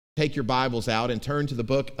Take your Bibles out and turn to the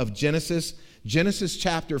book of Genesis, Genesis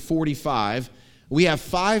chapter 45. We have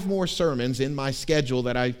 5 more sermons in my schedule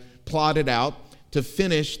that I plotted out to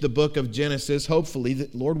finish the book of Genesis, hopefully,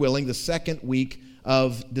 Lord willing, the second week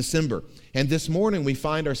of December. And this morning we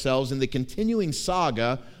find ourselves in the continuing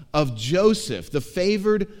saga of Joseph, the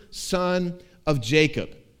favored son of Jacob.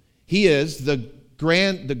 He is the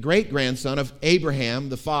great-grandson of Abraham,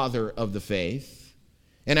 the father of the faith.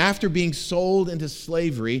 And after being sold into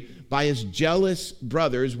slavery by his jealous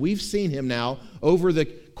brothers, we've seen him now over the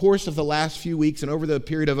course of the last few weeks and over the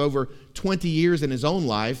period of over 20 years in his own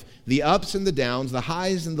life, the ups and the downs, the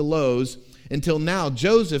highs and the lows, until now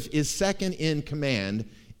Joseph is second in command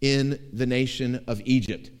in the nation of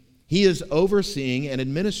Egypt. He is overseeing and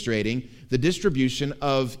administrating the distribution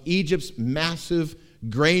of Egypt's massive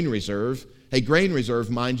grain reserve, a grain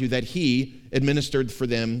reserve, mind you, that he administered for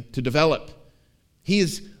them to develop. He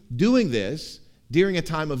is doing this during a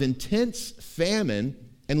time of intense famine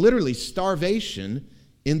and literally starvation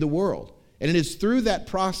in the world. And it is through that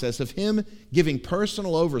process of him giving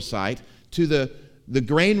personal oversight to the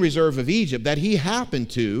grain reserve of Egypt that he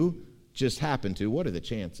happened to, what are the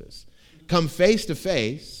chances? Come face to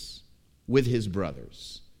face with his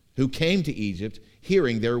brothers who came to Egypt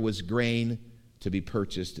hearing there was grain to be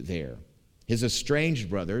purchased there. His estranged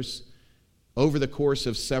brothers, over the course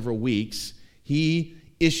of several weeks, he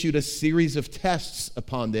issued a series of tests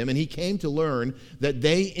upon them, and he came to learn that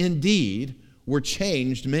they indeed were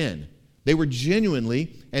changed men. They were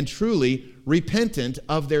genuinely and truly repentant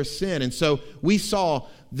of their sin. And so we saw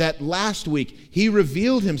that last week he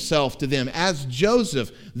revealed himself to them as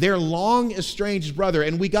Joseph, their long estranged brother,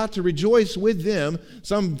 and we got to rejoice with them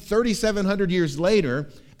some 3,700 years later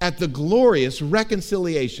at the glorious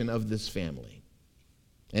reconciliation of this family.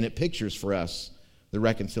 And it pictures for us the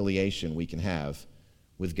reconciliation we can have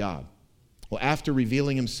with God. Well, after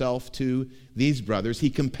revealing himself to these brothers, he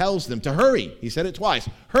compels them to hurry. He said it twice.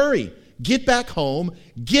 Hurry, get back home,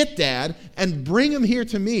 get Dad, and bring him here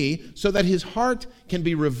to me so that his heart can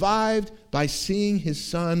be revived by seeing his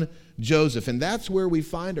son Joseph. And that's where we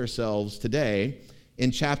find ourselves today in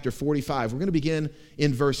chapter 45. We're going to begin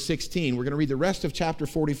in verse 16. We're going to read the rest of chapter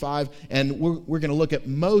 45, and we're going to look at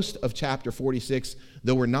most of chapter 46,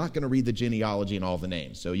 though we're not going to read the genealogy and all the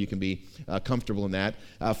names. So you can be comfortable in that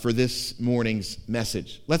for this morning's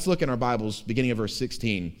message. Let's look in our Bibles, beginning of verse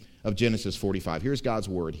 16 of Genesis 45. Here's God's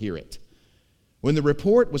word. Hear it. When the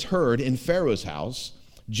report was heard in Pharaoh's house,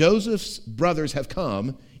 Joseph's brothers have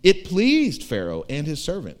come. It pleased Pharaoh and his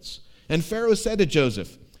servants. And Pharaoh said to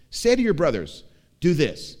Joseph, say to your brothers, do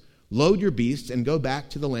this, load your beasts and go back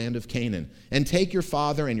to the land of Canaan, and take your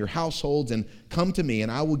father and your households and come to me,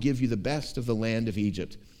 and I will give you the best of the land of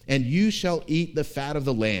Egypt, and you shall eat the fat of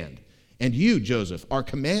the land. And you, Joseph, are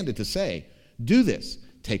commanded to say, do this,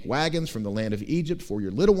 take wagons from the land of Egypt for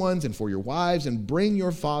your little ones and for your wives, and bring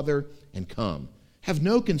your father and come. Have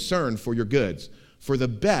no concern for your goods, for the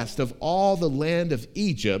best of all the land of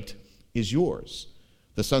Egypt is yours.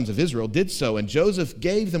 The sons of Israel did so, and Joseph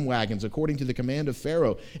gave them wagons according to the command of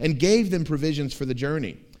Pharaoh, and gave them provisions for the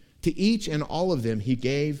journey. To each and all of them he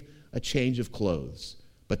gave a change of clothes.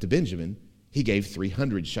 But to Benjamin he gave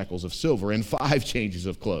 300 shekels of silver and 5 changes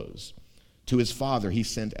of clothes. To his father he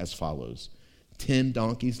sent as follows: 10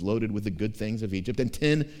 donkeys loaded with the good things of Egypt, and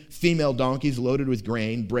 10 female donkeys loaded with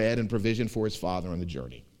grain, bread, and provision for his father on the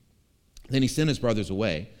journey. Then he sent his brothers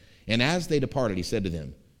away, and as they departed he said to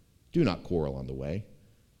them, do not quarrel on the way.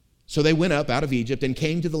 So they went up out of Egypt and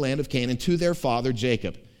came to the land of Canaan to their father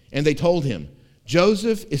Jacob. And they told him,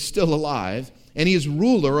 Joseph is still alive, and he is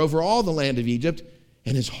ruler over all the land of Egypt.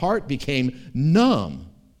 And his heart became numb,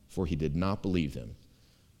 for he did not believe them.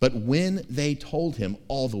 But when they told him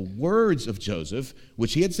all the words of Joseph,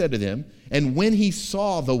 which he had said to them, and when he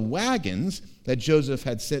saw the wagons that Joseph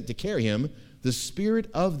had sent to carry him, the spirit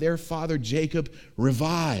of their father Jacob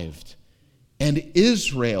revived. And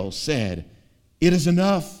Israel said, it is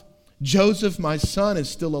enough. Joseph, my son, is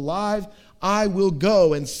still alive. I will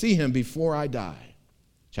go and see him before I die.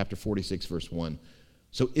 Chapter 46, verse 1.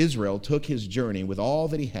 So Israel took his journey with all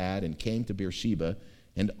that he had and came to Beersheba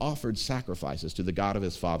and offered sacrifices to the God of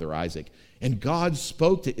his father Isaac. And God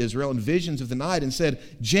spoke to Israel in visions of the night and said,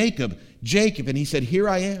 Jacob, Jacob. And he said, here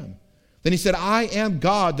I am. Then he said, I am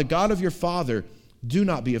God, the God of your father. Do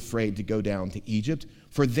not be afraid to go down to Egypt,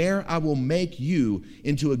 for there I will make you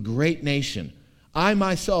into a great nation. I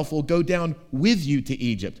myself will go down with you to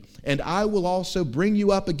Egypt, and I will also bring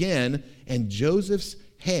you up again, and Joseph's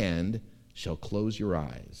hand shall close your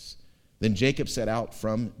eyes. Then Jacob set out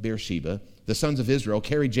from Beersheba. The sons of Israel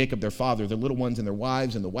carried Jacob their father, their little ones and their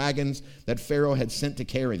wives, and the wagons that Pharaoh had sent to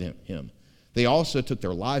carry him. They also took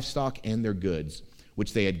their livestock and their goods,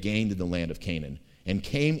 which they had gained in the land of Canaan, and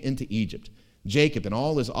came into Egypt. Jacob and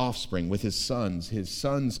all his offspring with his sons'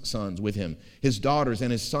 sons with him, his daughters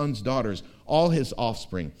and his sons' daughters, all his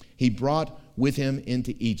offspring, he brought with him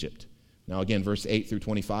into Egypt. Now again, verse 8 through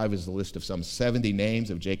 25 is the list of some 70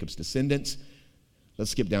 names of Jacob's descendants.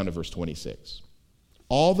 Let's skip down to verse 26.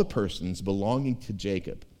 All the persons belonging to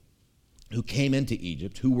Jacob who came into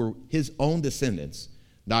Egypt, who were his own descendants,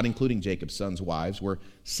 not including Jacob's sons' wives, were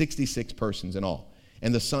 66 persons in all.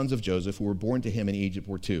 And the sons of Joseph who were born to him in Egypt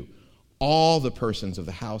were 2. All the persons of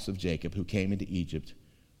the house of Jacob who came into Egypt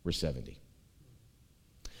were 70.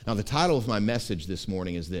 Now, the title of my message this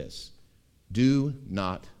morning is this: Do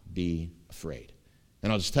not be afraid.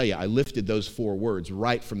 And I'll just tell you, I lifted those 4 words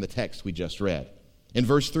right from the text we just read. In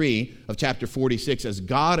verse 3 of chapter 46, as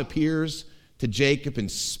God appears to Jacob and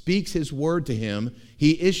speaks his word to him,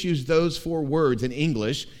 he issues those 4 words in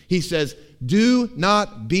English. He says, do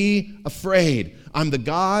not be afraid. I'm the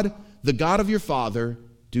God of your father.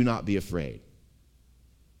 Do not be afraid.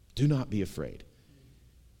 Do not be afraid.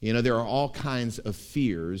 You know, there are all kinds of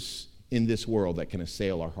fears in this world that can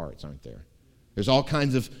assail our hearts, aren't there? There's all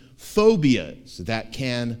kinds of phobias that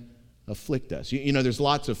can afflict us. You know, there's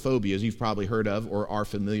lots of phobias you've probably heard of or are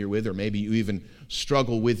familiar with, or maybe you even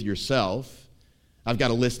struggle with yourself. I've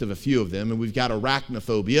got a list of a few of them, and we've got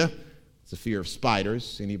arachnophobia. It's a fear of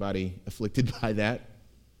spiders. Anybody afflicted by that?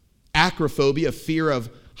 Acrophobia, fear of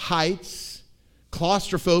heights.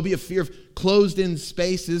 Claustrophobia, fear of closed-in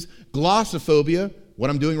spaces. Glossophobia, what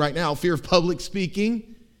I'm doing right now, fear of public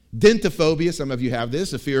speaking. Dentophobia, some of you have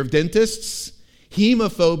this, a fear of dentists.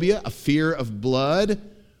 Hemophobia, a fear of blood.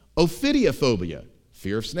 Ophidiophobia,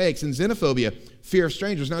 fear of snakes. And xenophobia, fear of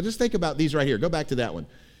strangers. Now just think about these right here. Go back to that one.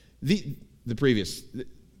 The previous.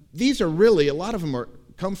 These are really, a lot of them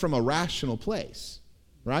come from a rational place,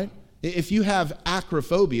 right? If you have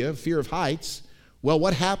acrophobia, fear of heights, well,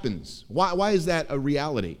 what happens? Why is that a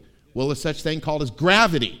reality? Well, there's such thing called as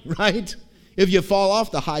gravity, right? If you fall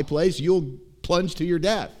off the high place, you'll plunge to your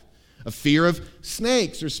death. A fear of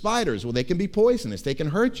snakes or spiders. Well, they can be poisonous. They can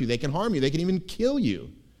hurt you. They can harm you. They can even kill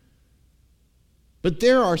you. But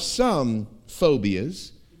there are some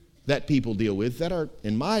phobias that people deal with that are,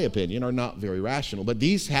 in my opinion, are not very rational. But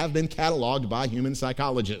these have been cataloged by human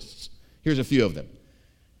psychologists. Here's a few of them.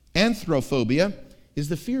 Anthrophobia is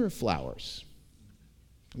the fear of flowers.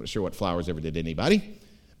 I'm not sure what flowers ever did to anybody.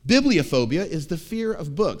 Bibliophobia is the fear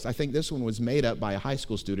of books. I think this one was made up by a high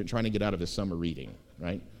school student trying to get out of his summer reading,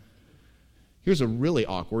 right? Here's a really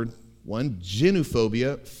awkward one.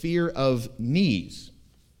 Gynophobia, fear of knees.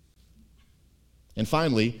 And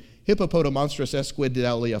finally,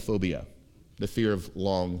 hippopotamonstrosesquipedaliophobia, the fear of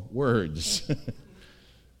long words.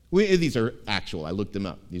 These are actual. I looked them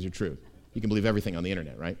up. These are true. You can believe everything on the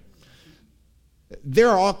internet, right? There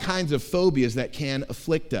are all kinds of phobias that can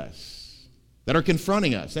afflict us, that are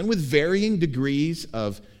confronting us, and with varying degrees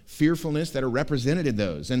of fearfulness that are represented in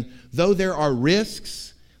those. And though there are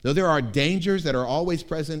risks, though there are dangers that are always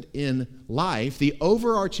present in life, the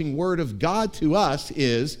overarching word of God to us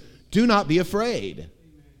is, do not be afraid. Amen.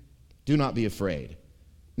 Do not be afraid.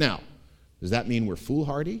 Now, does that mean we're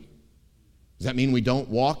foolhardy? Does that mean we don't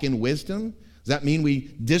walk in wisdom? Does that mean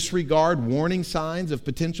we disregard warning signs of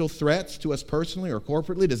potential threats to us personally or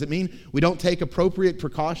corporately? Does it mean we don't take appropriate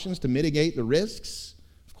precautions to mitigate the risks?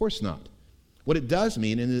 Of course not. What it does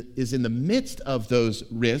mean is in the midst of those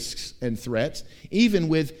risks and threats, even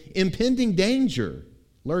with impending danger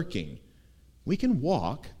lurking, we can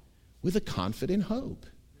walk with a confident hope.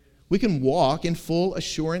 We can walk in full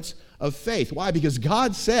assurance of faith. Why? Because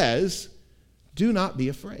God says, do not be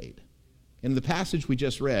afraid. In the passage we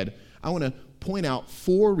just read, I want to point out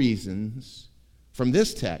 4 reasons from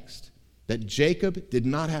this text that Jacob did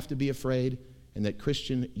not have to be afraid and that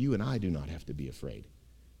Christian, you and I do not have to be afraid.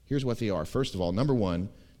 Here's what they are. First of all, number 1,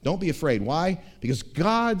 don't be afraid. Why? Because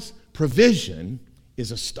God's provision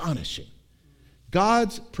is astonishing.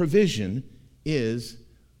 God's provision is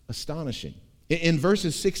astonishing. In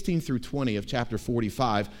verses 16 through 20 of chapter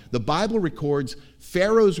 45, the Bible records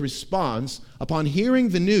Pharaoh's response upon hearing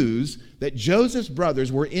the news that Joseph's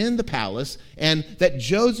brothers were in the palace and that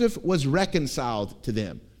Joseph was reconciled to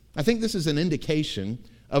them. I think this is an indication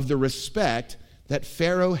of the respect that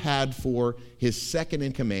Pharaoh had for his second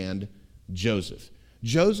in command, Joseph.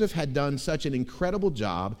 Joseph had done such an incredible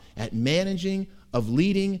job at managing, of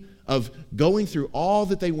leading, of going through all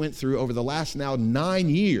that they went through over the last now 9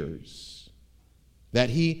 years, that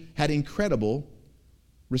he had incredible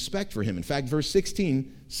respect for him. In fact, verse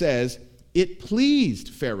 16 says, it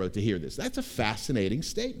pleased Pharaoh to hear this. That's a fascinating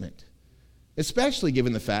statement, especially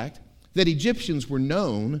given the fact that Egyptians were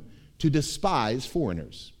known to despise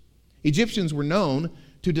foreigners. Egyptians were known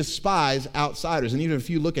to despise outsiders. And even if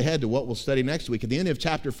you look ahead to what we'll study next week, at the end of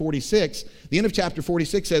chapter 46,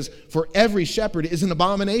 says, "For every shepherd is an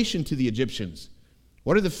abomination to the Egyptians."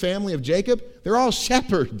 What are the family of Jacob? They're all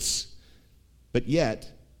shepherds. But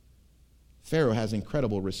yet, Pharaoh has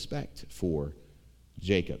incredible respect for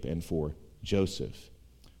Jacob and for Joseph.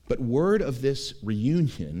 But word of this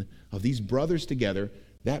reunion, of these brothers together,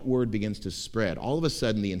 that word begins to spread. All of a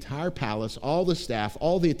sudden, the entire palace, all the staff,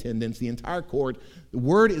 all the attendants, the entire court, the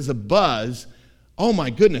word is abuzz. Oh my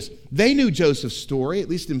goodness. They knew Joseph's story, at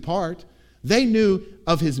least in part. They knew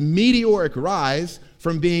of his meteoric rise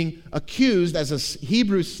from being accused as a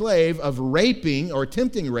Hebrew slave of raping or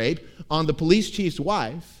attempting rape on the police chief's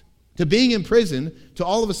wife, to being in prison, to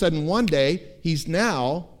all of a sudden one day, he's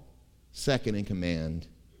now second in command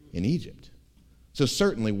in Egypt. So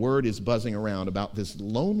certainly word is buzzing around about this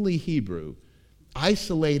lonely Hebrew,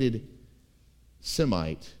 isolated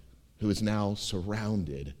Semite, who is now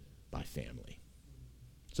surrounded by family.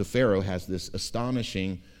 So Pharaoh has this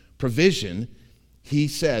astonishing provision. He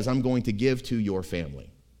says, "I'm going to give to your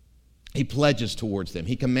family." He pledges towards them.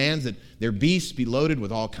 He commands that their beasts be loaded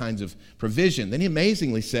with all kinds of provision. Then he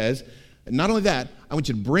amazingly says, not only that, I want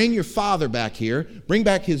you to bring your father back here, bring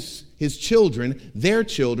back his children, their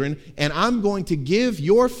children, and I'm going to give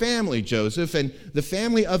your family, Joseph, and the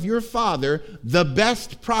family of your father, the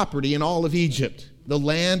best property in all of Egypt, the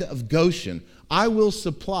land of Goshen. I will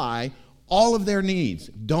supply all of their needs.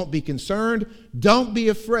 Don't be concerned. Don't be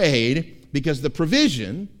afraid, because the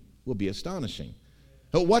provision will be astonishing.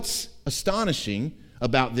 But what's astonishing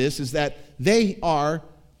about this is that they are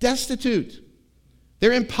destitute.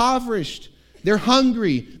 They're impoverished. They're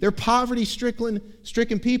hungry. They're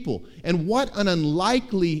poverty-stricken people. And what an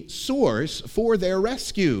unlikely source for their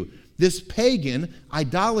rescue, this pagan,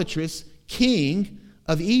 idolatrous king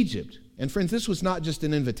of Egypt. And friends, this was not just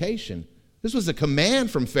an invitation. This was a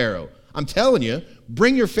command from Pharaoh. I'm telling you,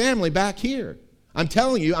 bring your family back here. I'm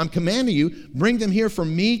telling you, I'm commanding you, bring them here for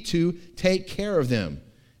me to take care of them.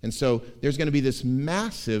 And so there's going to be this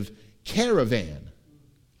massive caravan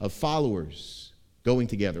of followers going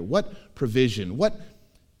together. What provision, what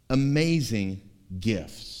amazing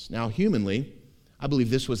gifts. Now, humanly, I believe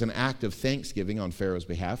this was an act of thanksgiving on Pharaoh's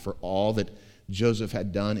behalf for all that Joseph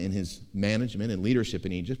had done in his management and leadership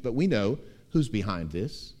in Egypt. But we know who's behind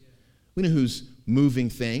this. We know who's moving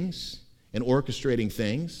things and orchestrating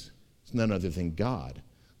things. It's none other than God.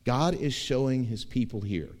 God is showing his people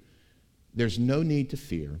here, there's no need to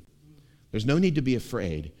fear. There's no need to be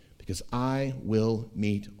afraid, because I will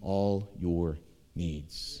meet all your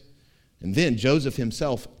needs. And then Joseph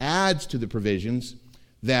himself adds to the provisions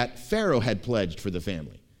that Pharaoh had pledged for the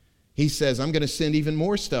family. He says, I'm going to send even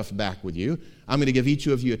more stuff back with you. I'm going to give each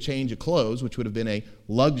of you a change of clothes, which would have been a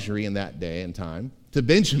luxury in that day and time. To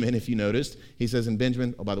Benjamin, if you noticed, he says in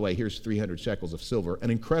Benjamin, oh, by the way, here's 300 shekels of silver, an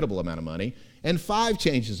incredible amount of money, and 5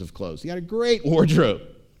 changes of clothes. He had a great wardrobe.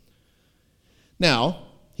 Now,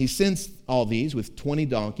 he sends all these with 20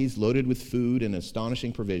 donkeys loaded with food and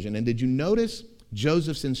astonishing provision. And did you notice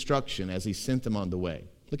Joseph's instruction as he sent them on the way?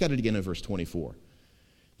 Look at it again in verse 24.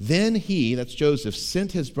 Then he, that's Joseph,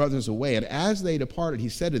 sent his brothers away, and as they departed, he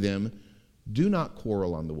said to them, do not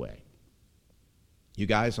quarrel on the way. You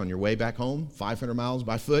guys on your way back home, 500 miles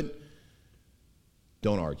by foot,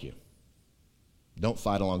 don't argue. Don't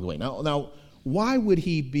fight along the way. Now, why would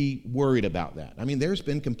he be worried about that? I mean, there's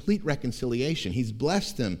been complete reconciliation. He's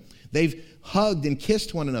blessed them. They've hugged and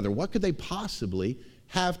kissed one another. What could they possibly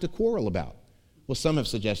have to quarrel about? Well, some have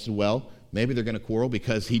suggested, well, maybe they're going to quarrel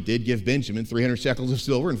because he did give Benjamin 300 shekels of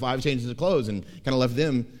silver and 5 changes of clothes and kind of left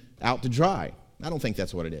them out to dry. I don't think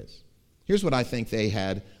that's what it is. Here's what I think they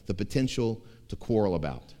had the potential to quarrel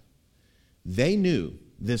about. They knew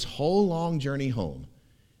this whole long journey home,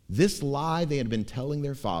 this lie they had been telling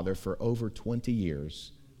their father for over 20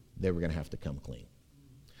 years, they were going to have to come clean.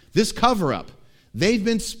 This cover-up they've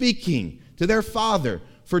been speaking to their father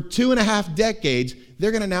for 2.5 decades,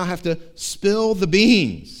 they're going to now have to spill the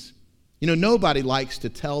beans. You know, nobody likes to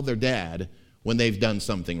tell their dad when they've done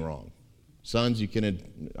something wrong. Sons, you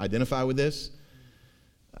can identify with this.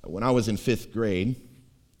 When I was in 5th grade,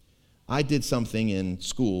 I did something in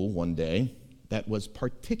school one day that was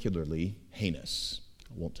particularly heinous.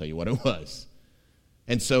 I won't tell you what it was.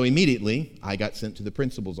 And so immediately, I got sent to the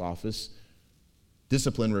principal's office,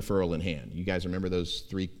 discipline referral in hand. You guys remember those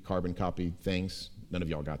 3 carbon copy things? None of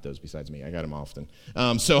y'all got those besides me. I got them often.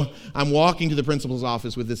 So I'm walking to the principal's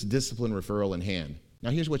office with this discipline referral in hand. Now,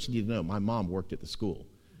 here's what you need to know. My mom worked at the school.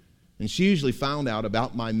 And she usually found out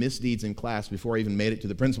about my misdeeds in class before I even made it to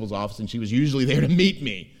the principal's office, and she was usually there to meet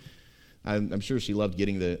me. I'm sure she loved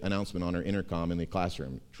getting the announcement on her intercom in the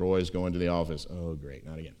classroom. Troy's going to the office. Oh, great,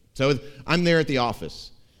 not again. So I'm there at the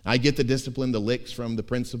office. I get the discipline, the licks from the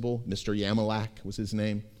principal. Mr. Yamalak was his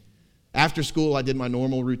name. After school, I did my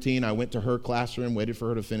normal routine. I went to her classroom, waited for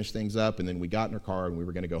her to finish things up, and then we got in her car and we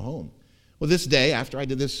were going to go home. Well, this day, after I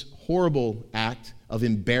did this horrible act of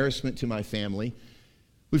embarrassment to my family,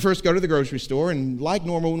 we first go to the grocery store, and like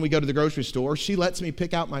normal when we go to the grocery store, she lets me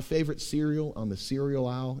pick out my favorite cereal on the cereal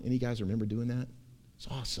aisle. Any guys remember doing that? It's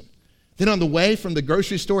awesome. Then on the way from the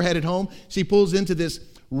grocery store headed home, she pulls into this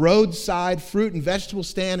roadside fruit and vegetable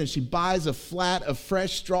stand, and she buys a flat of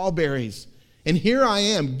fresh strawberries. And here I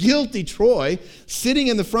am, guilty Troy, sitting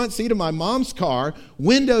in the front seat of my mom's car,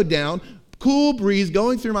 window down, cool breeze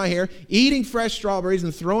going through my hair, eating fresh strawberries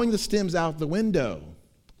and throwing the stems out the window.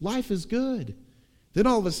 Life is good. Then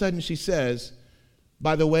all of a sudden she says,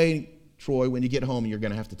 by the way, Troy, when you get home, you're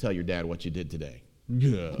going to have to tell your dad what you did today.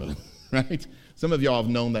 Yeah. Right? Some of y'all have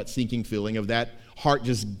known that sinking feeling of that heart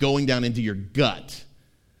just going down into your gut.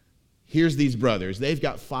 Here's these brothers. They've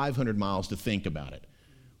got 500 miles to think about it.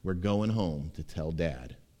 We're going home to tell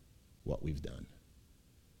Dad what we've done.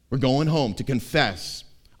 We're going home to confess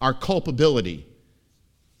our culpability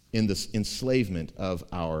in this enslavement of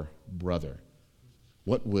our brother.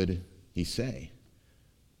 What would he say?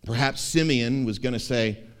 Perhaps Simeon was going to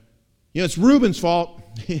say, it's Reuben's fault.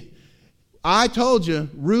 I told you,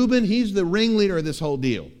 Reuben, he's the ringleader of this whole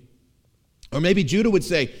deal. Or maybe Judah would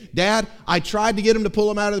say, Dad, I tried to get him to pull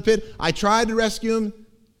him out of the pit. I tried to rescue him.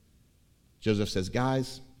 Joseph says,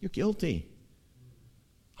 guys, you're guilty.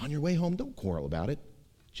 On your way home, don't quarrel about it.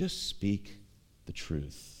 Just speak the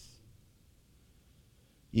truth.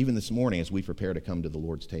 Even this morning, as we prepare to come to the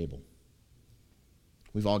Lord's table,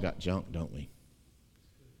 we've all got junk, don't we?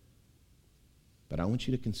 But I want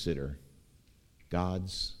you to consider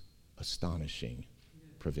God's astonishing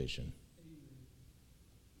provision.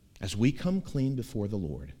 As we come clean before the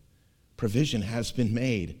Lord, provision has been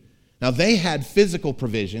made. Now, they had physical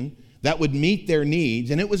provision that would meet their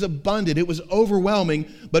needs, and it was abundant, it was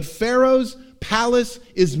overwhelming, but Pharaoh's palace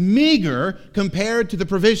is meager compared to the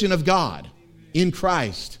provision of God in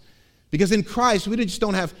Christ. Because in Christ, we just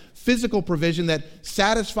don't have physical provision that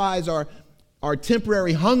satisfies our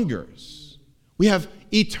temporary hungers. We have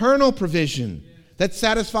eternal provision that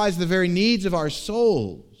satisfies the very needs of our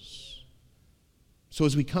souls. So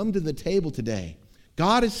as we come to the table today,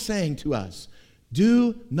 God is saying to us,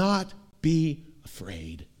 do not be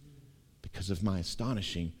afraid because of my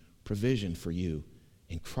astonishing provision for you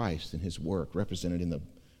in Christ and his work represented in the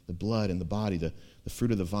blood and the body, the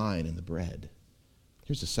fruit of the vine and the bread.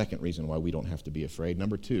 Here's the second reason why we don't have to be afraid.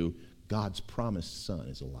 Number 2, God's promised son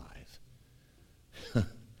is alive.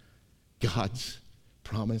 God's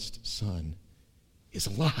promised son is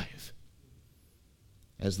alive.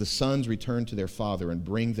 As the sons return to their father and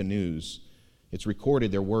bring the news, it's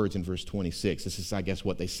recorded their words in verse 26. This is, I guess,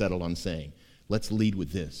 what they settled on saying. Let's lead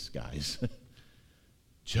with this, guys.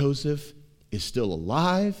 Joseph is still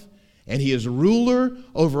alive, and he is ruler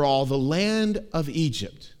over all the land of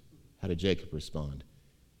Egypt. How did Jacob respond?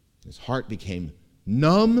 His heart became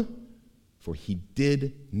numb, for he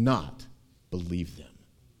did not believe them.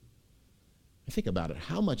 Think about it.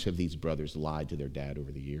 How much have these brothers lied to their dad over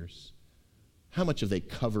the years? How much have they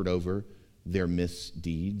covered over their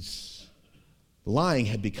misdeeds? Lying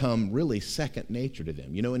had become really second nature to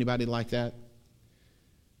them. You know anybody like that?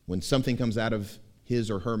 When something comes out of his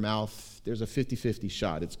or her mouth, there's a 50-50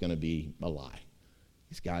 shot it's going to be a lie.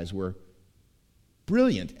 These guys were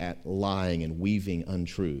brilliant at lying and weaving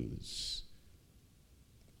untruths.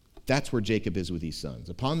 That's where Jacob is with these sons.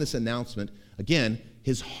 Upon this announcement, again,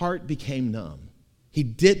 his heart became numb. He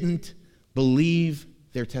didn't believe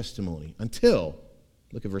their testimony until,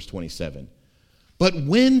 look at verse 27. But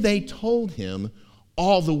when they told him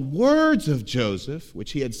all the words of Joseph,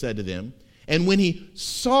 which he had said to them, and when he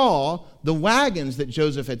saw the wagons that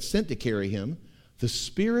Joseph had sent to carry him, the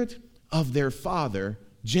spirit of their father,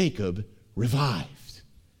 Jacob, revived.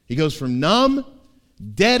 He goes from numb,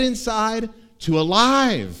 dead inside, to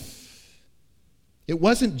alive. It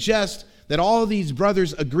wasn't just that all these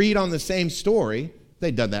brothers agreed on the same story.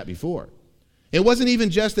 They'd done that before. It wasn't even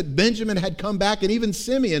just that Benjamin had come back and even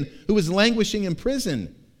Simeon, who was languishing in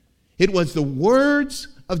prison. It was the words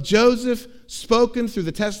of Joseph spoken through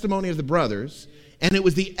the testimony of the brothers, and it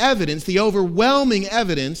was the evidence, the overwhelming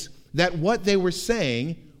evidence, that what they were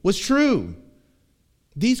saying was true.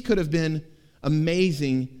 These could have been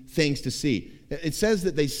amazing things to see. It says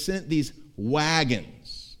that they sent these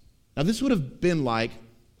wagons. Now, this would have been like,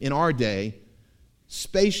 in our day,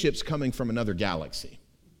 spaceships coming from another galaxy.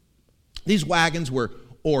 These wagons were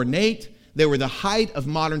ornate. They were the height of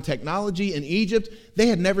modern technology in Egypt. They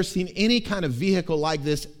had never seen any kind of vehicle like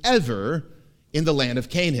this ever in the land of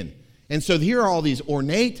Canaan. And so here are all these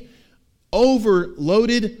ornate,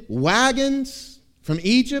 overloaded wagons from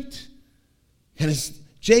Egypt. And as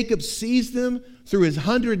Jacob sees them through his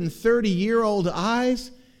 130-year-old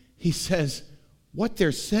eyes, he says, what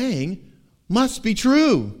they're saying must be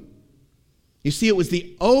true. You see, it was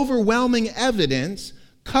the overwhelming evidence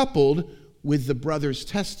coupled with the brother's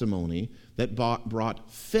testimony that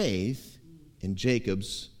brought faith in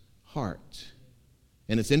Jacob's heart.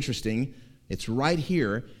 And it's interesting, it's right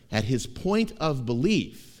here at his point of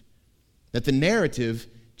belief that the narrative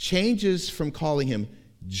changes from calling him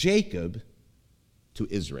Jacob to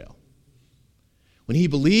Israel. When he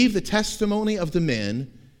believed the testimony of the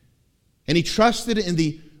men and he trusted in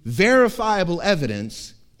the verifiable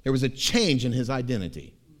evidence, there was a change in his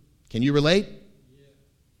identity. Can you relate?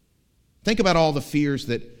 Think about all the fears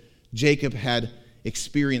that Jacob had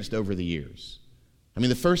experienced over the years. I mean,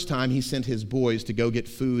 the first time he sent his boys to go get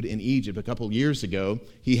food in Egypt a couple years ago,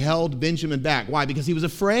 he held Benjamin back. Why? Because he was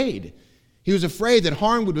afraid. He was afraid that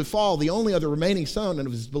harm would befall the only other remaining son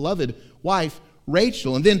of his beloved wife,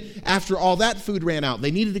 Rachel. And then after all that food ran out,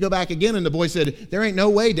 they needed to go back again, and the boy said, there ain't no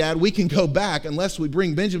way, Dad, we can go back unless we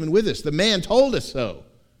bring Benjamin with us. The man told us so.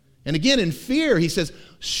 And again, in fear, he says,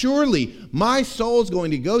 surely my soul's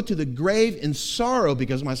going to go to the grave in sorrow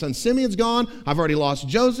because my son Simeon's gone, I've already lost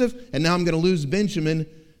Joseph, and now I'm going to lose Benjamin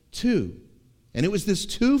too. And it was this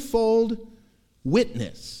twofold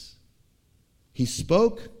witness. He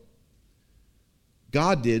spoke,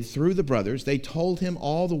 God did, through the brothers. They told him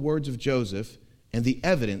all the words of Joseph and the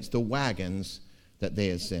evidence, the wagons that they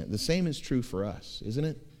had sent. The same is true for us, isn't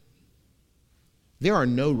it? There are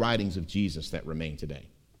no writings of Jesus that remain today.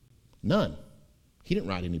 None. He didn't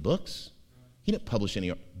write any books. He didn't publish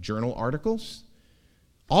any journal articles.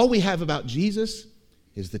 All we have about Jesus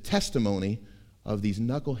is the testimony of these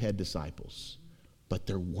knucklehead disciples. But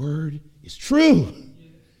their word is true.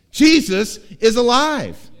 Jesus is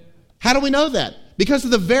alive. How do we know that? Because of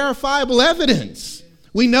the verifiable evidence.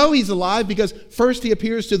 We know he's alive because first he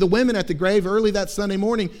appears to the women at the grave early that Sunday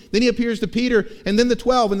morning. Then he appears to Peter, and then the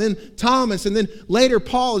 12, and then Thomas, and then later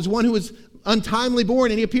Paul is one who was untimely born,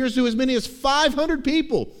 and he appears to as many as 500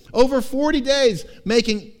 people over 40 days,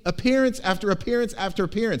 making appearance after appearance after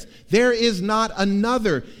appearance. There is not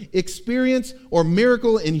another experience or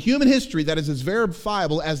miracle in human history that is as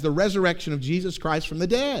verifiable as the resurrection of Jesus Christ from the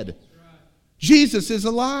dead. Jesus is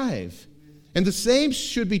alive. And the same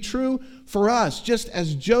should be true for us. Just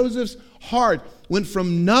as Joseph's heart went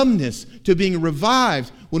from numbness to being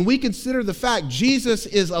revived, when we consider the fact Jesus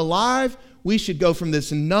is alive, we should go from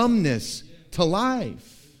this numbness to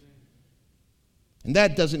life. And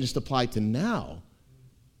that doesn't just apply to now.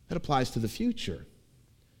 That applies to the future.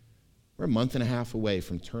 We're a month and a half away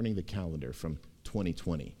from turning the calendar from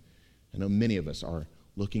 2020. I know many of us are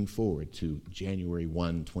looking forward to January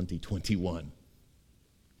 1, 2021.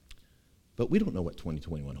 But we don't know what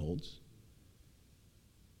 2021 holds.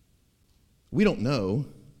 We don't know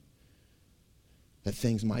that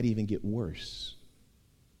things might even get worse.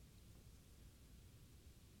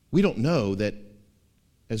 We don't know that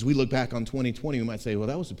as we look back on 2020, we might say, well,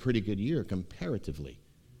 that was a pretty good year comparatively.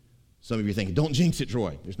 Some of you are thinking, don't jinx it,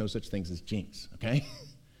 Troy. There's no such thing as jinx, okay?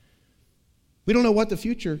 We don't know what the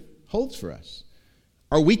future holds for us.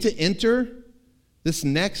 Are we to enter this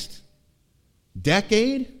next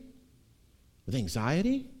decade with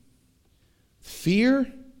anxiety,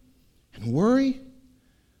 fear, and worry?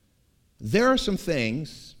 There are some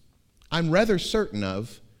things I'm rather certain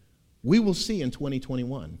of we will see in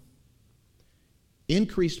 2021.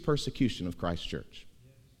 Increased persecution of Christ's church.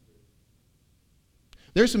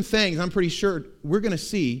 There's some things I'm pretty sure we're going to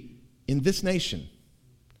see in this nation.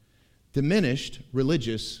 Diminished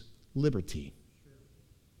religious liberty.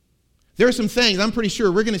 There are some things I'm pretty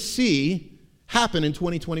sure we're going to see happen in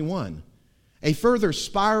 2021. A further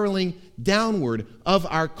spiraling downward of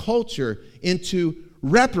our culture into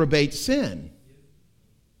reprobate sin.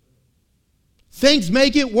 Things may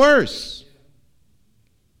get worse.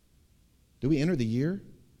 Do we enter the year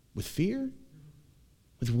with fear?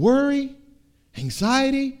 With worry?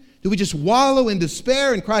 Anxiety? Do we just wallow in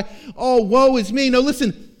despair and cry, oh, woe is me? No,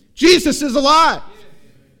 listen, Jesus is alive.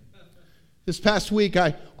 This past week,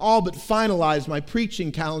 I all but finalized my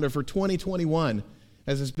preaching calendar for 2021.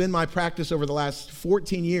 As has been my practice over the last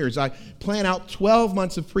 14 years, I plan out 12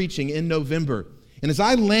 months of preaching in November. And as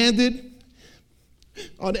I landed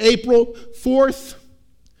on April 4th,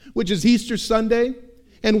 which is Easter Sunday,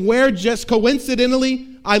 and where just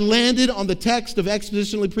coincidentally I landed on the text of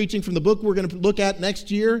expositionally preaching from the book we're going to look at next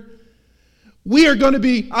year,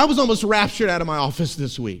 I was almost raptured out of my office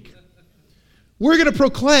this week. We're going to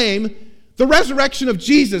proclaim the resurrection of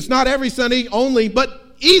Jesus, not every Sunday only,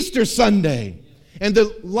 but Easter Sunday. And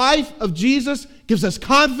the life of Jesus gives us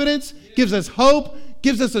confidence, gives us hope,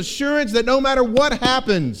 gives us assurance that no matter what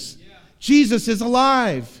happens, Jesus is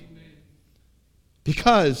alive.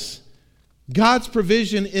 Because God's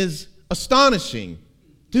provision is astonishing.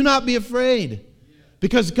 Do not be afraid.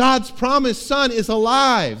 Because God's promised Son is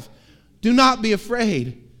alive. Do not be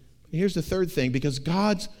afraid. Here's the third thing. Because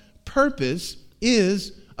God's purpose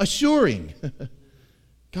is assuring.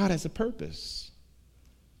 God has a purpose.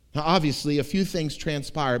 Now, obviously, a few things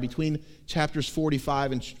transpire between chapters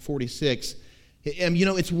 45 and 46. And,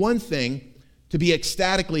 it's one thing to be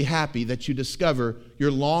ecstatically happy that you discover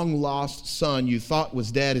your long-lost son you thought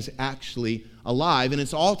was dead is actually alive. And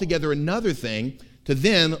it's altogether another thing to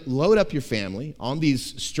then load up your family on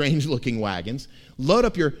these strange-looking wagons, load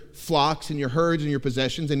up your flocks and your herds and your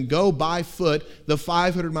possessions, and go by foot the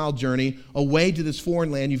 500-mile journey away to this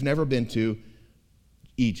foreign land you've never been to,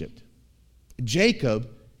 Egypt. Jacob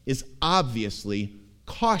is obviously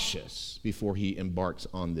cautious before he embarks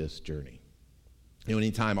on this journey.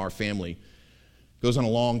 Anytime our family goes on a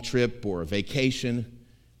long trip or a vacation,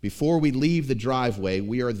 before we leave the driveway,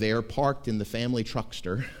 we are there parked in the family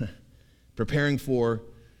truckster, preparing for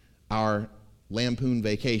our Lampoon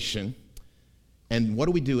vacation. And what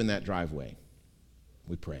do we do in that driveway?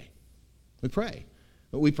 We pray. We pray.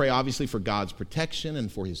 We pray obviously for God's protection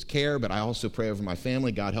and for his care, but I also pray over my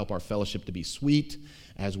family. God, help our fellowship to be sweet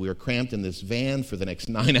as we are cramped in this van for the next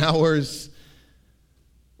 9 hours.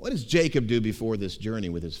 What does Jacob do before this journey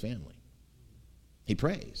with his family? He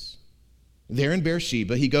prays. There in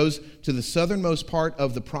Beersheba, he goes to the southernmost part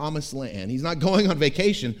of the promised land. He's not going on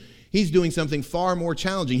vacation. He's doing something far more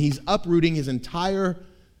challenging. He's uprooting his entire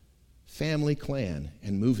family clan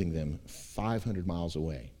and moving them 500 miles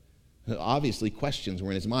away. Obviously, questions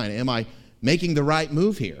were in his mind. Am I making the right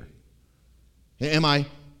move here? Am I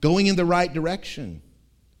going in the right direction?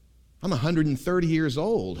 I'm 130 years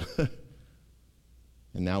old.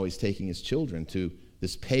 And now he's taking his children to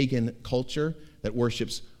this pagan culture that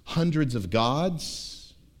worships hundreds of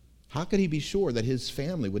gods. How could he be sure that his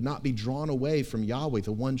family would not be drawn away from Yahweh,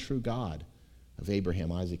 the one true God of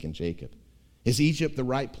Abraham, Isaac, and Jacob? Is Egypt the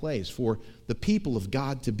right place for the people of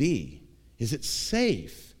God to be? Is it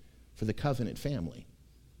safe for the covenant family?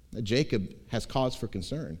 Now, Jacob has cause for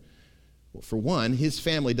concern. Well, for one, his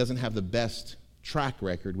family doesn't have the best track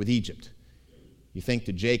record with Egypt. You think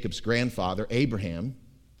to Jacob's grandfather, Abraham.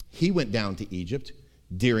 He went down to Egypt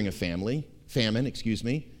during a famine,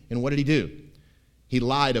 and what did he do? He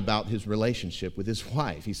lied about his relationship with his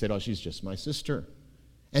wife. He said, she's just my sister.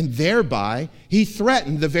 And thereby, he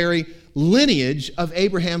threatened the very lineage of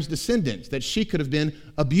Abraham's descendants, that she could have been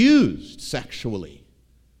abused sexually.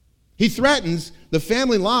 He threatens the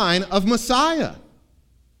family line of Messiah. And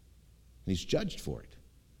he's judged for it.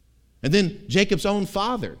 And then Jacob's own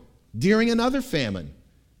father, during another famine,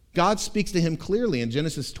 God speaks to him clearly in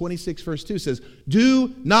Genesis 26, verse 2, says,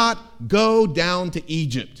 do not go down to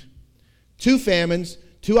Egypt. 2 famines,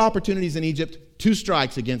 2 opportunities in Egypt, 2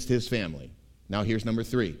 strikes against his family. Now here's number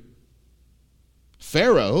 3.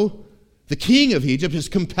 Pharaoh, the king of Egypt, is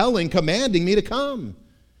commanding me to come.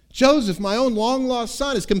 Joseph, my own long-lost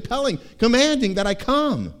son, is commanding that I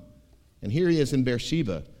come. And here he is in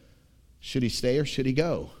Beersheba. Should he stay or should he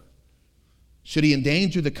go? Should he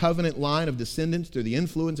endanger the covenant line of descendants through the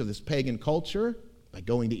influence of this pagan culture by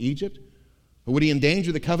going to Egypt? Or would he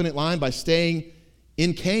endanger the covenant line by staying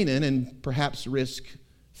in Canaan and perhaps risk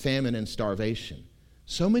famine and starvation?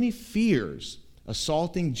 So many fears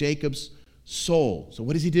assaulting Jacob's soul. So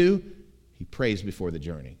what does he do? He prays before the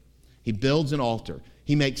journey. He builds an altar.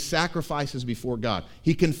 He makes sacrifices before God.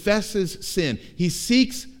 He confesses sin. He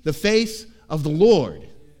seeks the face of the Lord.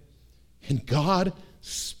 And God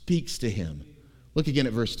speaks to him. Look again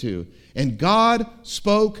at verse 2. And God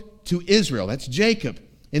spoke to Israel, that's Jacob,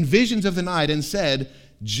 in visions of the night and said,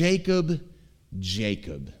 Jacob,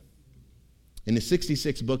 Jacob. In the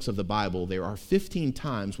 66 books of the Bible, there are 15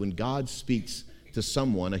 times when God speaks to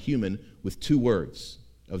someone, a human, with 2 words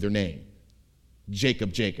of their name.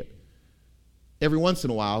 Jacob, Jacob. Every once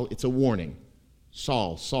in a while, it's a warning.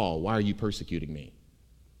 Saul, Saul, why are you persecuting me?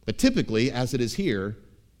 But typically, as it is here,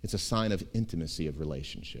 it's a sign of intimacy of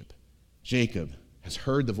relationship. Jacob has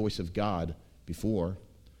heard the voice of God before.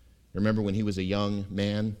 Remember when he was a young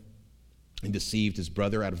man and deceived his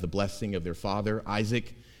brother out of the blessing of their father,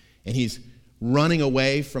 Isaac, and he's running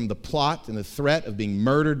away from the plot and the threat of being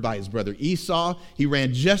murdered by his brother Esau. He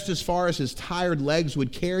ran just as far as his tired legs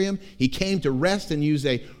would carry him. He came to rest and use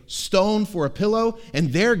a stone for a pillow,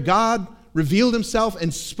 and there God revealed himself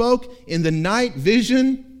and spoke in the night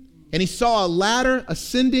vision, and he saw a ladder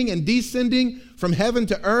ascending and descending from heaven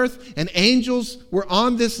to earth, and angels were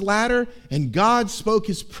on this ladder, and God spoke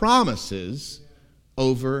his promises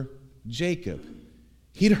over Jacob.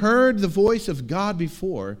 He'd heard the voice of God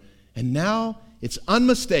before, and now it's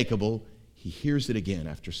unmistakable. He hears it again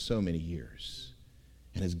after so many years.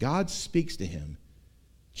 And as God speaks to him,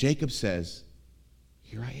 Jacob says,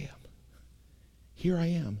 "Here I am. Here I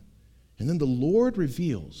am." And then the Lord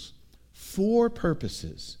reveals 4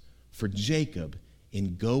 purposes for Jacob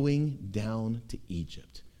in going down to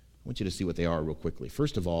Egypt. I want you to see what they are real quickly.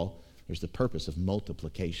 First of all, there's the purpose of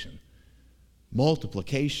multiplication.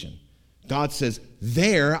 Multiplication. God says,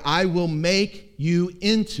 "There I will make you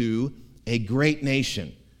into a great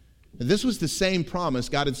nation." And this was the same promise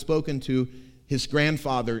God had spoken to his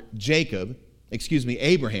grandfather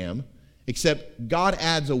Abraham, except God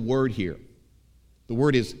adds a word here. The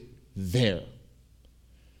word is there.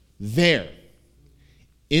 There.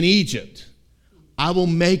 In Egypt, I will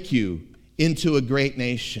make you into a great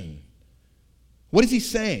nation. What is he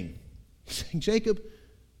saying? He's saying, Jacob,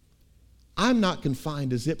 I'm not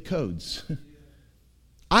confined to zip codes.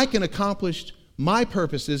 I can accomplish my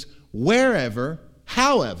purposes wherever,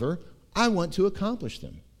 however, I want to accomplish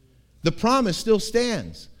them. The promise still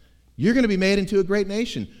stands. You're going to be made into a great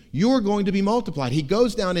nation. You're going to be multiplied. He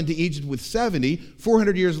goes down into Egypt with 70.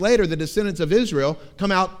 400 years later, the descendants of Israel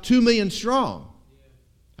come out 2 million strong.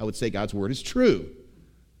 I would say God's word is true.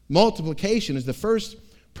 Multiplication is the first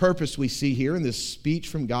purpose we see here in this speech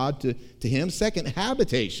from God to him. Second,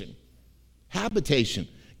 habitation. Habitation.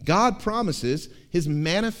 God promises his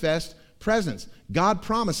manifest presence. God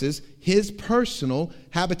promises his personal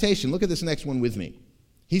habitation. Look at this next one with me.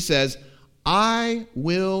 He says, I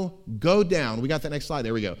will go down. We got that next slide.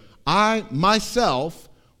 There we go. I myself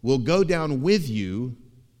will go down with you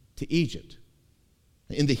to Egypt.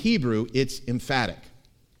 In the Hebrew, it's emphatic.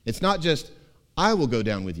 It's not just, I will go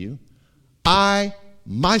down with you. I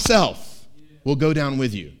myself will go down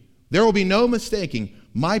with you. There will be no mistaking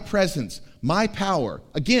my presence, my power.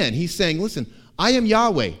 Again, he's saying, listen, I am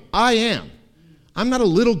Yahweh. I am. I'm not a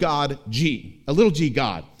little God G, a little G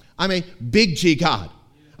God. I'm a big G God.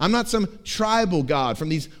 I'm not some tribal God from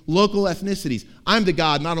these local ethnicities. I'm the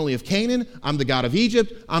God not only of Canaan, I'm the God of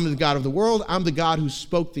Egypt, I'm the God of the world, I'm the God who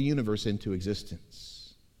spoke the universe into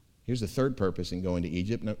existence. Here's the third purpose in going to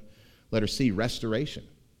Egypt. Letter C, restoration.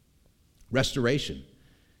 Restoration.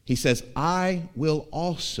 He says, I will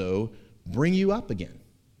also bring you up again.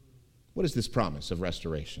 What is this promise of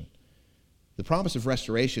restoration? The promise of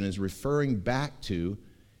restoration is referring back to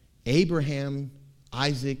Abraham,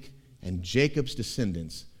 Isaac, and Jacob's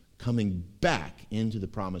descendants coming back into the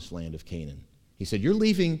promised land of Canaan. He said, you're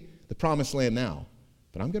leaving the promised land now,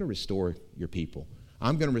 but I'm going to restore your people.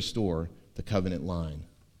 I'm going to restore the covenant line.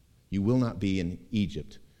 You will not be in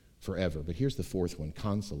Egypt forever. But here's the fourth one,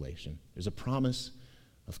 consolation. There's a promise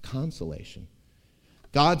of consolation.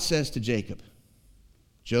 God says to Jacob,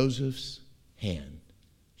 Joseph's hand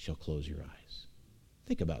shall close your eyes.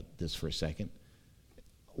 Think about this for a second.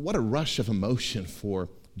 What a rush of emotion for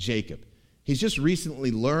Jacob. He's just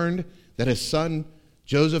recently learned that his son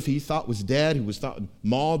Joseph, he thought was dead, who was thought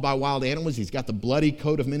mauled by wild animals. He's got the bloody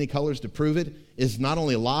coat of many colors to prove it, is not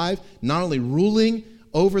only alive, not only ruling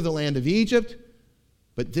over the land of Egypt,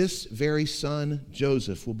 but this very son,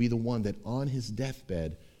 Joseph, will be the one that on his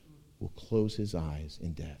deathbed will close his eyes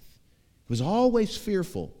in death. He was always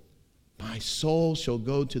fearful. My soul shall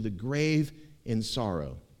go to the grave in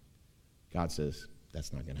sorrow. God says,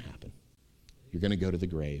 that's not going to happen. You're going to go to the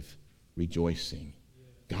grave rejoicing.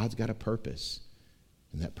 God's got a purpose,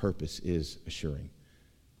 and that purpose is assuring.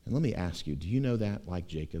 And let me ask you, do you know that, like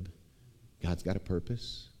Jacob? God's got a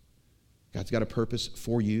purpose. God's got a purpose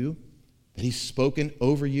for you, that he's spoken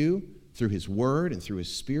over you through his word and through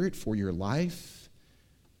his spirit for your life.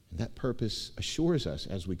 And that purpose assures us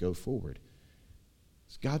as we go forward.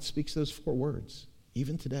 God speaks those 4 words,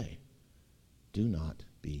 even today. Do not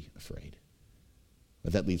be afraid.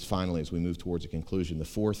 But that leads finally, as we move towards a conclusion, the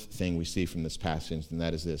fourth thing we see from this passage, and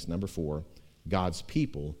that is this. Number 4, God's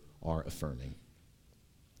people are affirming.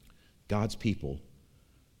 God's people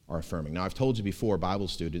are affirming. Now, I've told you before, Bible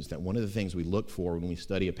students, that one of the things we look for when we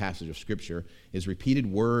study a passage of Scripture is repeated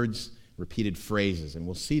words, repeated phrases. And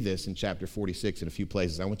we'll see this in chapter 46 in a few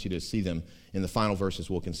places. I want you to see them in the final verses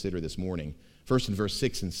we'll consider this morning. First, in verse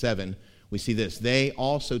 6 and 7, we see this. They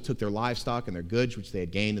also took their livestock and their goods, which they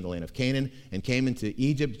had gained in the land of Canaan, and came into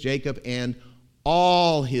Egypt, Jacob and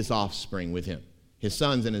all his offspring with him, his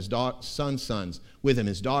sons and his sons' sons with him,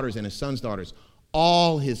 his daughters and his sons' daughters.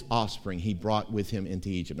 All his offspring he brought with him into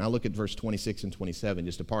Egypt. Now look at verse 26 and 27,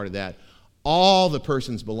 just a part of that. all the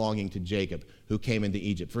persons belonging to Jacob who came into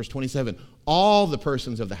Egypt. Verse 27, all the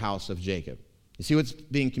persons of the house of Jacob. You see what's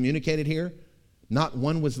being communicated here? Not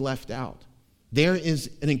one was left out. There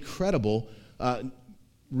is an incredible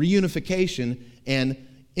reunification and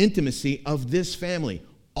intimacy of this family,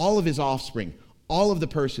 all of his offspring, all of the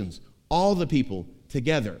persons, all the people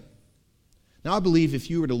together. Now, I believe if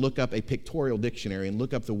you were to look up a pictorial dictionary and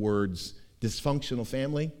look up the words dysfunctional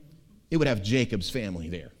family, it would have Jacob's family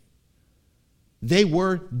there. They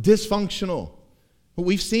were dysfunctional. What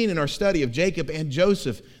we've seen in our study of Jacob and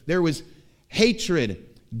Joseph, there was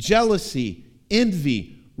hatred, jealousy,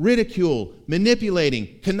 envy, ridicule,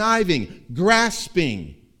 manipulating, conniving,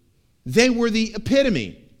 grasping. They were the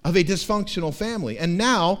epitome of a dysfunctional family. And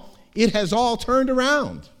now it has all turned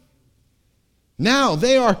around. Now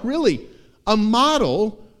they are really a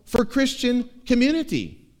model for Christian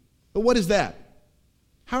community. But what is that?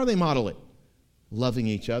 How do they model it? Loving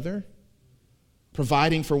each other,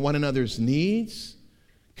 providing for one another's needs,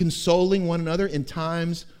 consoling one another in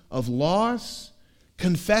times of loss,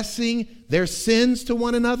 confessing their sins to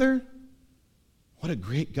one another. What a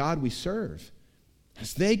great God we serve.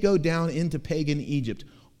 As they go down into pagan Egypt,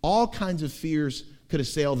 all kinds of fears could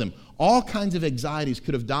assail them. All kinds of anxieties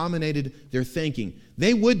could have dominated their thinking.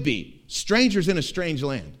 They would be strangers in a strange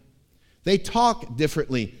land. They talk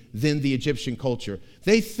differently than the Egyptian culture.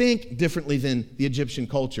 They think differently than the Egyptian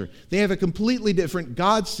culture. They have a completely different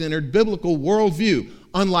God-centered biblical worldview,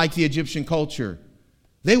 unlike the Egyptian culture.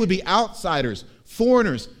 They would be outsiders,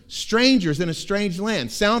 foreigners, strangers in a strange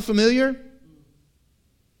land. Sound familiar?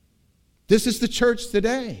 This is the church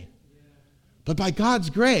today. But by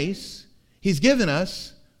God's grace, He's given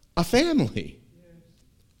us a family.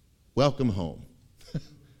 Welcome home.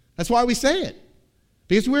 That's why we say it.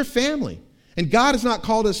 Because we're family. And God has not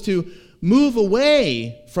called us to move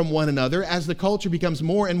away from one another as the culture becomes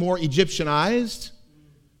more and more Egyptianized,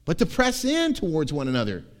 but to press in towards one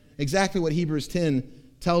another. Exactly what Hebrews 10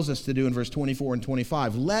 tells us to do in verse 24 and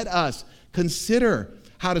 25. Let us consider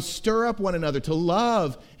how to stir up one another to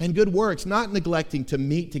love and good works, not neglecting to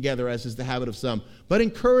meet together as is the habit of some, but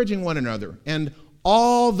encouraging one another, and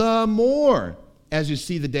all the more as you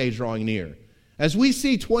see the day drawing near. As we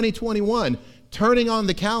see 2021 turning on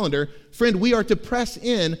the calendar, friend, we are to press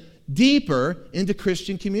in deeper into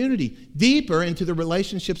Christian community, deeper into the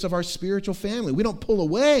relationships of our spiritual family. We don't pull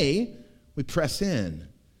away, we press in.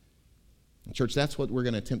 Church, that's what we're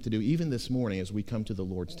going to attempt to do even this morning as we come to the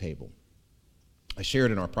Lord's table. I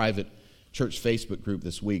shared in our private church Facebook group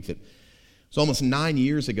this week that it's almost 9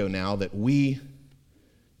 years ago now that we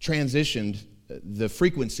transitioned the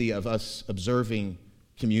frequency of us observing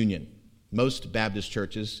communion. Most Baptist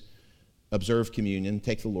churches observe communion,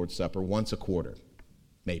 take the Lord's Supper once a quarter,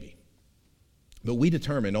 maybe. But we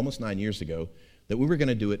determined almost 9 years ago that we were going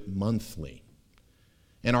to do it monthly.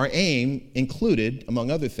 And our aim included,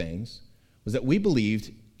 among other things, was that we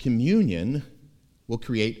believed communion will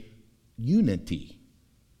create unity.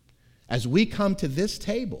 As we come to this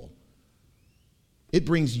table, it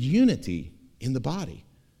brings unity in the body.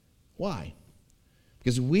 Why?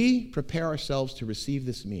 Because we prepare ourselves to receive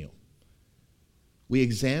this meal. We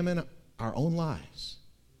examine our own lives.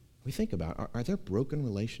 We think about, are there broken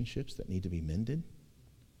relationships that need to be mended?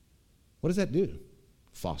 What does that do?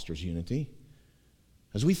 Fosters unity.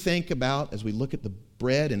 As we think about, as we look at the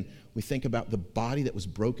bread and we think about the body that was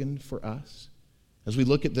broken for us, as we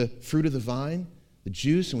look at the fruit of the vine, the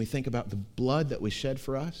juice, and we think about the blood that was shed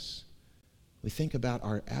for us, we think about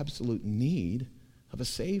our absolute need of a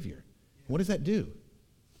Savior. What does that do?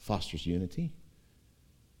 Fosters unity.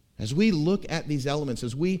 As we look at these elements,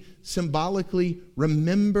 as we symbolically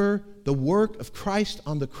remember the work of Christ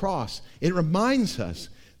on the cross, it reminds us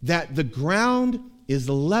that the ground is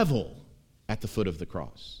level at the foot of the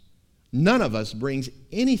cross. None of us brings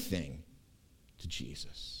anything to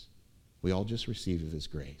Jesus. We all just receive of His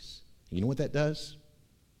grace. And you know what that does?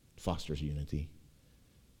 It fosters unity.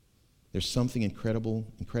 There's something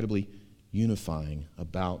incredibly unifying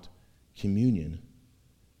about communion.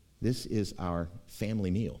 This is our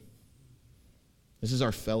family meal. This is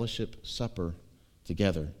our fellowship supper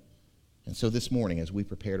together. And so this morning, as we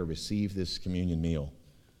prepare to receive this communion meal,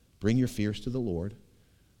 bring your fears to the Lord,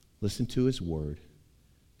 listen to His word,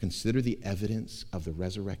 consider the evidence of the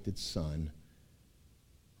resurrected Son,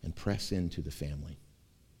 and press into the family.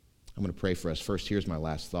 I'm going to pray for us. First, here's my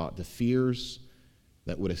last thought. The fears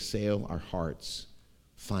that would assail our hearts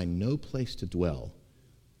find no place to dwell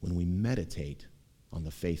when we meditate on the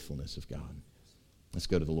faithfulness of God. Let's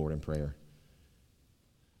go to the Lord in prayer.